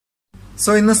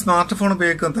So ഇന്ന് smart phone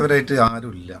ഉപയോഗിക്കുന്നവരായിട്ട്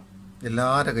ആരുമില്ല.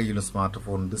 എല്ലാവരുടെ കയ്യിലും സ്മാർട്ട്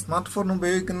ഫോൺ ഉണ്ട്. സ്മാർട്ട് ഫോൺ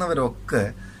ഉപയോഗിക്കുന്നവരൊക്കെ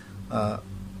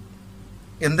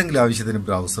എന്തെങ്കിലും ആവശ്യത്തിന്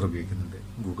ബ്രൗസർ ഉപയോഗിക്കുന്നുണ്ട്.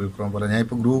 ഗൂഗിൾ ക്രോം പോലെ ഞാൻ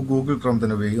ഇപ്പോൾ ഗൂഗിൾ ക്രോം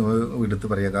തന്നെ എടുത്ത്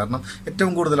പറയുക. കാരണം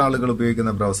ഏറ്റവും കൂടുതൽ ആളുകൾ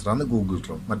ഉപയോഗിക്കുന്ന ബ്രൗസറാണ് ഗൂഗിൾ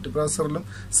ക്രോം. മറ്റ് ബ്രൗസറിലും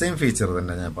സെയിം ഫീച്ചർ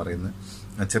തന്നെ ഞാൻ പറയുന്നത്,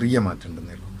 ചെറിയ മാറ്റം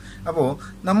ഉണ്ടെന്നേ ഉള്ളൂ. അപ്പോൾ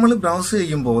നമ്മൾ ബ്രൗസ്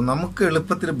ചെയ്യുമ്പോൾ നമുക്ക്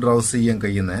എളുപ്പത്തിൽ ബ്രൗസ് ചെയ്യാൻ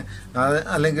കഴിയുന്ന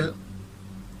അല്ലെങ്കിൽ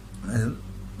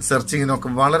സെർച്ചിങ്ങിനൊക്കെ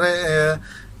വളരെ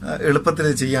എളുപ്പത്തിൽ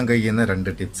ചെയ്യാൻ കഴിയുന്ന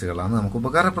 2 ടിപ്സുകളാണ്, നമുക്ക്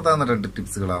ഉപകാരപ്രദമായ 2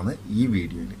 ടിപ്സുകളാണ് ഈ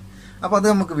വീഡിയോയിൽ. അപ്പോൾ അത്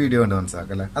നമുക്ക് വീഡിയോ കണ്ട്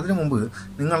മനസ്സിലാക്കാം അല്ലേ. അതിനു മുമ്പ്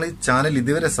നിങ്ങൾ ഈ ചാനൽ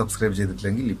ഇതുവരെ സബ്സ്ക്രൈബ്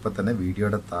ചെയ്തിട്ടില്ലെങ്കിൽ ഇപ്പം തന്നെ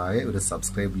വീഡിയോയുടെ താഴെ ഒരു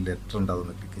സബ്സ്ക്രൈബ് ലെറ്റർ ഉണ്ട്,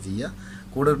 അതൊന്ന് ക്ലിക്ക് ചെയ്യുക.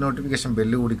 കൂടെ ഒരു നോട്ടിഫിക്കേഷൻ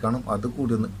ബെല്ല് കൂടി കാണും, അത്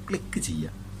കൂടി ഒന്ന് ക്ലിക്ക്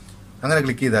ചെയ്യുക. അങ്ങനെ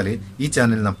ക്ലിക്ക് ചെയ്താൽ ഈ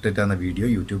ചാനലിൽ അപ്ഡേറ്റ് ആകുന്ന വീഡിയോ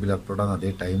യൂട്യൂബിൽ അപ്ലോഡ് ആകുന്ന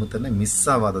അതേ ടൈമിൽ തന്നെ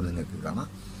മിസ്സാവാതെ നിങ്ങൾക്ക് കാണാം.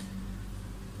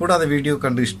 കൂടാതെ വീഡിയോ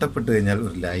കണ്ട് ഇഷ്ടപ്പെട്ട് കഴിഞ്ഞാൽ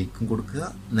ഒരു ലൈക്കും കൊടുക്കുക,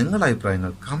 നിങ്ങളുടെ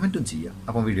അഭിപ്രായങ്ങൾ കമൻറ്റും ചെയ്യുക.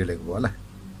 അപ്പം വീഡിയോയിലേക്ക് പോകാം അല്ലേ.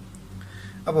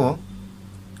 അപ്പോൾ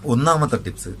ഒന്നാമത്തെ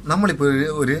ടിപ്സ്, നമ്മളിപ്പോൾ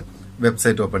ഒരു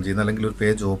വെബ്സൈറ്റ് ഓപ്പൺ ചെയ്യുന്നു അല്ലെങ്കിൽ ഒരു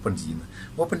പേജ് ഓപ്പൺ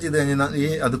ചെയ്ത് കഴിഞ്ഞാൽ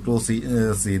അത് ക്ലോസ്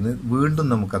ചെയ്യുന്ന വീണ്ടും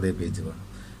നമുക്ക് അതേ പേജ് വേണം.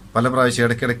 പല പ്രാവശ്യം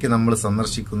ഇടയ്ക്കിടയ്ക്ക് നമ്മൾ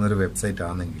സന്ദർശിക്കുന്ന ഒരു വെബ്സൈറ്റ്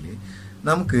ആണെങ്കിൽ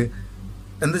നമുക്ക്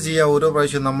എന്ത് ചെയ്യുക, ഓരോ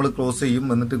പ്രാവശ്യം നമ്മൾ ക്ലോസ് ചെയ്യും,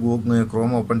 എന്നിട്ട്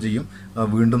ക്രോം ഓപ്പൺ ചെയ്യും,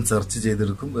 വീണ്ടും സെർച്ച്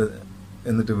ചെയ്തെടുക്കും,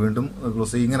 എന്നിട്ട് വീണ്ടും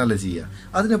ക്ലോസ് ചെയ്യും. ഇങ്ങനെയല്ല ചെയ്യുക.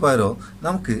 അതിന് പകരം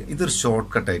നമുക്ക് ഇതൊരു ഷോർട്ട്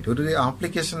കട്ടായിട്ട് ഒരു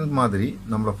ആപ്ലിക്കേഷൻ മാതിരി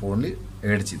നമ്മുടെ ഫോണിൽ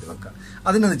ആഡ് ചെയ്ത് വെക്കാം.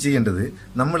 അതിനത് ചെയ്യേണ്ടത്,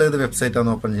 നമ്മൾ ഏത് വെബ്സൈറ്റാണ്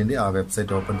ഓപ്പൺ ചെയ്യേണ്ടത് ആ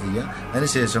വെബ്സൈറ്റ് ഓപ്പൺ ചെയ്യുക.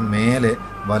 അതിനുശേഷം മേലെ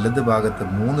വലത് ഭാഗത്ത്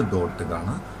 3 ഡോട്ട്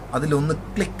കാണാം, അതിലൊന്ന്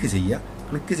ക്ലിക്ക് ചെയ്യുക.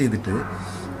 ക്ലിക്ക് ചെയ്തിട്ട്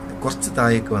കുറച്ച്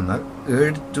താഴേക്ക് വന്നാൽ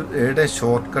add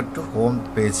short cut to home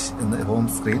page എന്ന ഹോം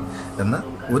സ്ക്രീൻ എന്ന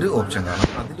ഒരു ഓപ്ഷൻ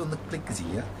കാണാം, അതിലൊന്ന് ക്ലിക്ക്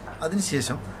ചെയ്യുക.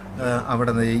 അതിനുശേഷം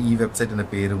അവിടെ ഈ വെബ്സൈറ്റിൻ്റെ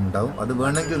പേരും ഉണ്ടാവും. അത്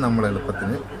വേണമെങ്കിൽ നമ്മൾ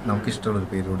എളുപ്പത്തിന് നമുക്ക് ഇഷ്ടമുള്ളൊരു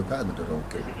പേര് കൊടുക്കുക, എന്നിട്ടൊരു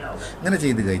ഓക്കെ. ഇങ്ങനെ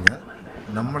ചെയ്ത് കഴിഞ്ഞാൽ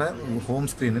നമ്മുടെ ഹോം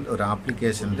സ്ക്രീനിൽ ഒരു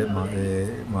ആപ്ലിക്കേഷൻ്റെ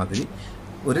മാതിരി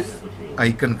ഒരു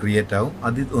ഐക്കൺ ക്രിയേറ്റ് ആവും.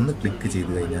 അതിൽ ഒന്ന് ക്ലിക്ക്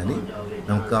ചെയ്ത് കഴിഞ്ഞാൽ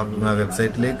നമുക്ക് ആ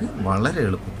വെബ്സൈറ്റിലേക്ക് വളരെ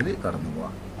എളുപ്പത്തിൽ കടന്നു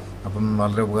പോകാം. അപ്പം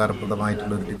വളരെ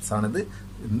ഉപകാരപ്രദമായിട്ടുള്ളൊരു ടിപ്സാണിത്,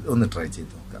 ഒന്ന് ട്രൈ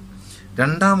ചെയ്ത് നോക്കാം.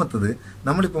 രണ്ടാമത്തത്,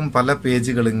 നമ്മളിപ്പം പല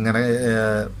പേജുകൾ ഇങ്ങനെ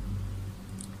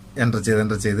എൻ്റർ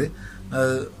ചെയ്ത്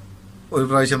ഒരു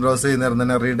പ്രാവശ്യം ബ്രൗസ് ചെയ്യുന്നേരം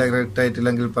തന്നെ റീഡയറക്റ്റ്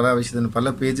ആയിട്ടില്ലെങ്കിൽ പല ആവശ്യത്തിന് പല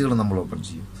പേജുകളും നമ്മൾ ഓപ്പൺ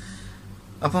ചെയ്യും.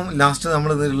 അപ്പം ലാസ്റ്റ്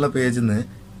നമ്മൾ ഇതിലുള്ള പേജിൽ നിന്ന്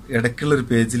ഇടയ്ക്കുള്ളൊരു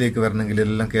പേജിലേക്ക് വരണമെങ്കിൽ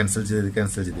എല്ലാം ക്യാൻസൽ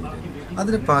ചെയ്ത് വരും.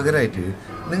 അതിന് പകരമായിട്ട്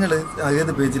നിങ്ങൾ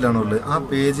ഏത് പേജിലാണോ ഉള്ളത് ആ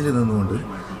പേജിൽ നിന്നുകൊണ്ട്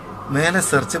മേലെ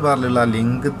സെർച്ച് ബാറിലുള്ള ആ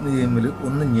ലിങ്ക് നെയിമിൽ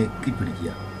ഒന്ന് ഞെക്കി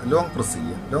പിടിക്കുക, ലോങ് പ്രസ്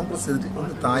ചെയ്യുക. ലോങ് പ്രസ് ചെയ്തിട്ട്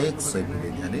ഒന്ന് താഴേക്ക് സ്വൈപ്പ് ചെയ്ത്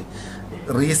കഴിഞ്ഞാൽ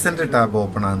റീസെൻ്റ് ടാബ്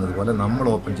ഓപ്പൺ ആകുന്നത് പോലെ നമ്മൾ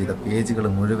ഓപ്പൺ ചെയ്ത പേജുകൾ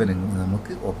മുഴുവനും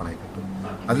നമുക്ക് ഓപ്പൺ ആയി കിട്ടും.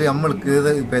 അതിൽ നമ്മൾക്ക് ഏത്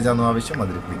പേജാണോ ആവശ്യം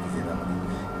അതിൽ ക്ലിക്ക് ചെയ്താൽ മതി.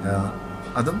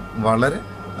 അതും വളരെ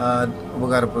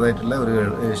ഉപകാരപ്രദമായിട്ടുള്ള ഒരു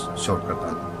ഷോർട്ട്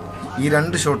കട്ടാണ്. ഈ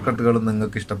 2 ഷോർട്ട് കട്ടുകളും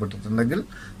നിങ്ങൾക്ക് ഇഷ്ടപ്പെട്ടിട്ടുണ്ടെങ്കിൽ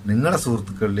നിങ്ങളുടെ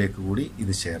സുഹൃത്തുക്കളിലേക്ക് കൂടി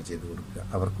ഇത് ഷെയർ ചെയ്ത് കൊടുക്കുക,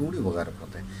 അവർക്ക് കൂടി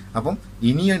ഉപകാരപ്പെടട്ടെ. അപ്പം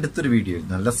ഇനി അടുത്തൊരു വീഡിയോയിൽ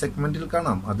നല്ല സെഗ്മെന്റിൽ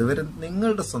കാണാം. അതുവരെ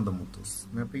നിങ്ങളുടെ സ്വന്തം Muthoos.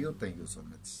 Thank you so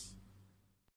much.